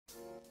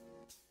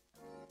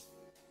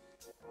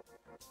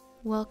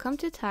Welcome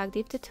to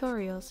tagDiv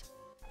tutorials.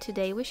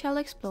 Today we shall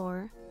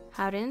explore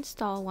how to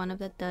install one of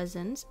the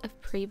dozens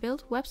of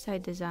pre-built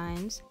website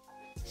designs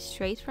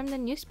straight from the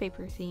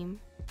newspaper theme.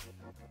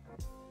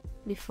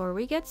 Before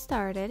we get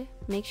started,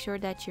 make sure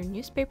that your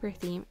newspaper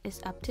theme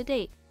is up to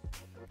date,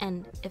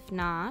 and if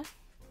not,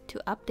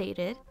 to update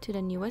it to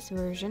the newest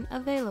version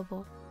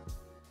available.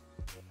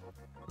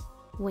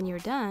 When you're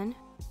done,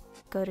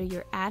 go to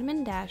your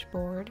admin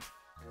dashboard,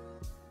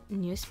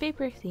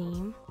 newspaper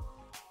theme,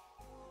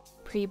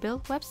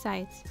 pre-built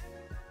websites.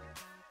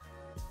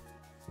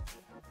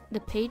 The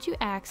page you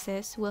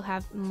access will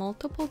have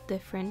multiple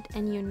different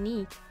and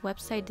unique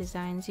website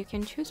designs you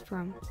can choose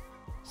from.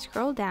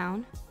 Scroll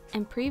down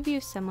and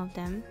preview some of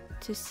them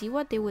to see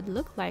what they would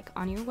look like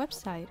on your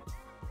website.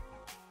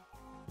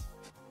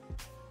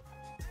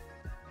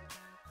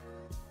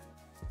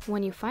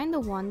 When you find the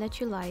one that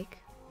you like,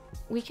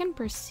 we can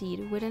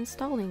proceed with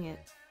installing it.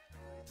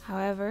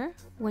 However,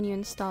 when you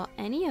install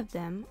any of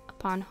them,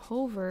 upon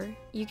hover,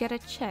 you get a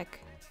check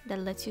that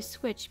lets you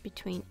switch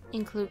between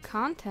include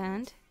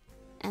content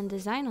and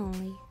design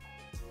only.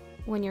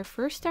 When you're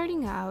first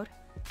starting out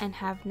and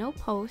have no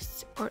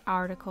posts or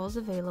articles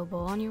available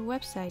on your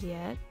website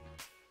yet,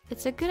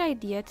 it's a good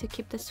idea to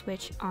keep the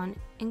switch on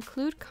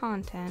include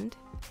content,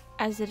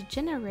 as it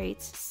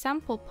generates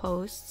sample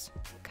posts,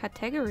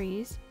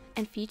 categories,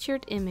 and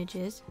featured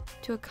images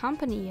to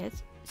accompany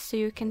it so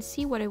you can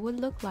see what it would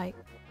look like.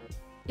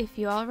 If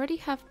you already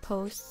have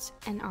posts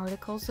and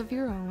articles of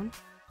your own,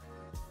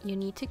 you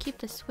need to keep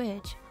the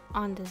switch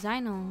on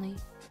design only.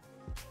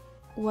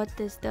 What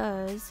this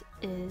does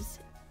is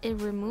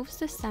it removes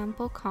the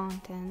sample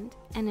content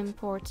and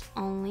imports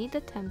only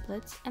the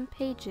templates and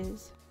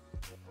pages.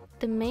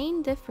 The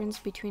main difference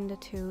between the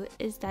two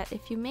is that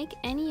if you make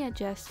any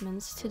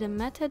adjustments to the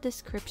meta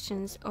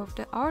descriptions of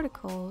the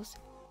articles,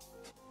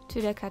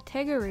 to the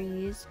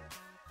categories,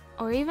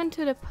 or even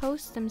to the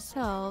posts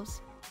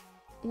themselves,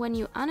 when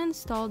you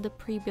uninstall the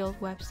pre-built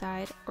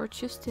website or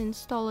choose to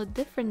install a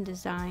different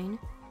design,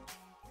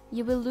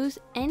 you will lose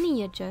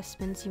any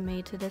adjustments you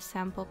made to the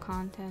sample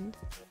content.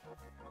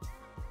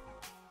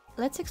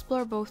 Let's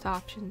explore both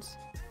options,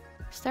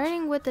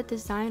 starting with the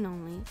design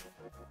only.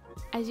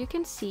 As you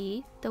can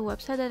see, the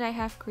website that I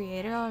have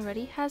created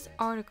already has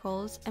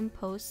articles and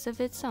posts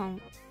of its own.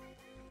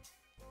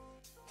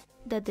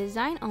 The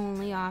design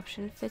only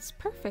option fits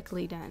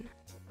perfectly then.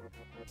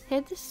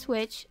 Hit the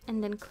switch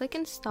and then click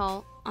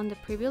install on the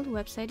pre-built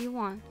website you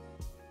want.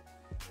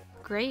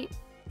 Great!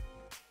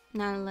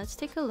 Now let's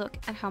take a look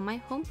at how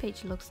my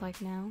homepage looks like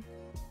now.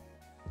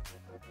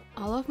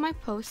 All of my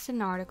posts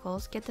and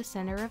articles get the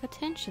center of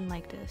attention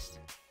like this.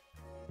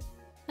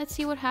 Let's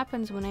see what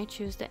happens when I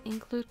choose the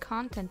include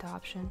content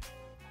option.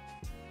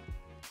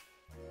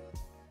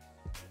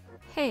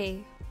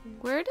 Hey,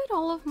 where did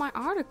all of my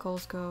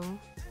articles go?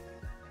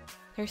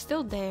 They're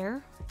still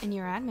there in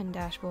your admin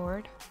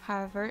dashboard.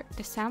 However,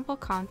 the sample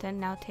content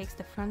now takes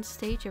the front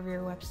stage of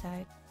your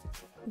website,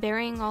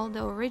 burying all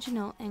the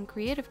original and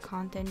creative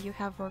content you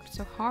have worked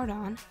so hard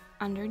on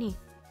underneath.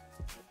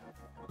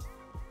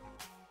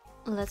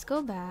 Let's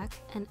go back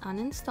and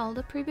uninstall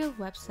the pre-built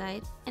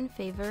website in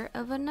favor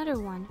of another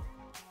one.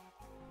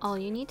 All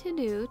you need to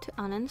do to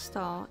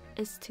uninstall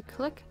is to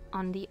click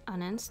on the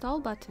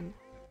uninstall button.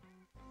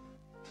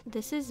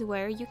 This is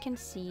where you can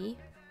see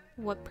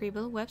what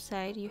pre-built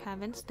website you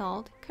have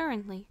installed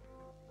currently.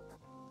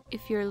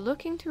 If you're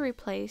looking to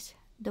replace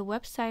the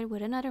website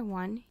with another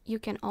one, you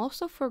can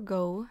also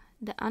forgo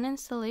the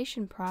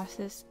uninstallation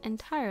process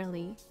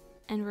entirely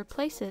and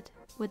replace it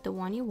with the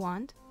one you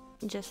want,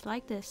 just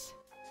like this.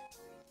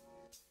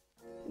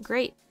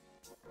 Great!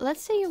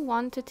 Let's say you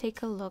want to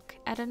take a look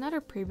at another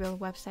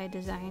pre-built website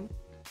design,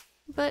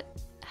 but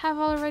have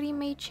already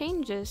made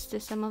changes to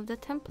some of the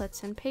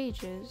templates and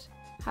pages.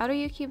 How do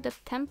you keep the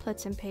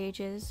templates and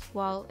pages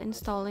while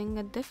installing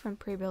a different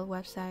pre-built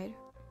website?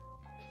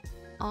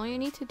 All you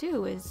need to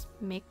do is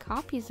make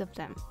copies of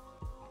them.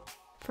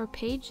 For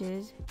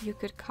pages, you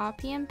could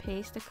copy and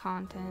paste the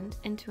content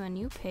into a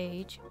new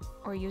page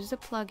or use the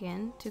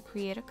plugin to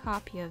create a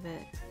copy of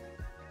it.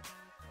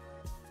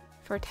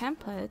 For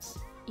templates,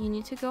 you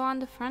need to go on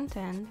the front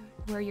end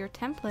where your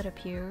template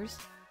appears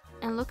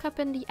and look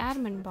up in the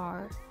admin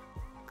bar.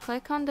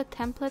 Click on the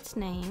template's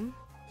name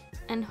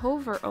and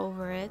hover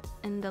over it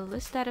in the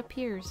list that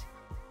appears.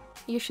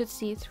 You should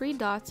see 3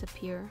 dots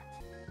appear.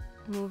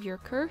 Move your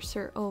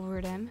cursor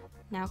over them.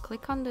 Now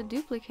click on the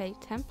duplicate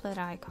template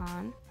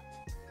icon,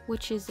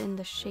 which is in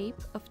the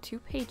shape of 2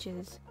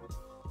 pages.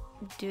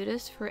 Do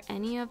this for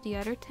any of the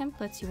other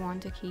templates you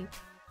want to keep.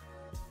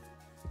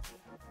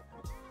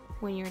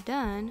 When you're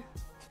done,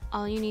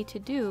 all you need to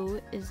do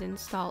is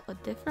install a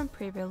different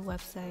pre-built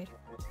website.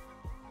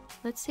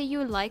 Let's say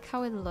you like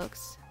how it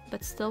looks,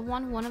 but still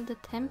want one of the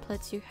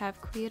templates you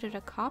have created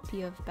a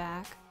copy of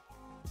back.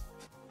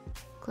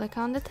 Click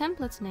on the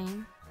template's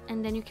name,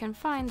 and then you can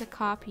find the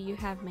copy you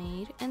have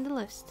made in the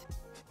list.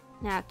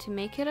 Now to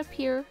make it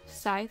appear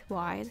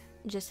site-wide,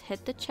 just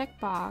hit the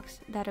checkbox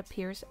that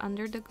appears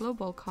under the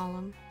global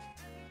column.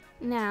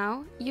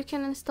 Now, you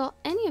can install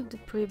any of the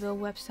pre-built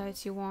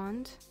websites you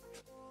want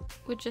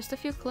with just a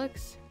few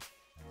clicks.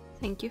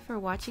 Thank you for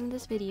watching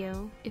this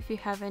video. If you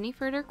have any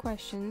further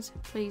questions,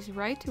 please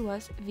write to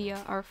us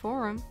via our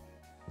forum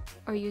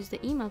or use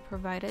the email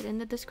provided in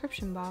the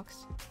description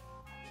box.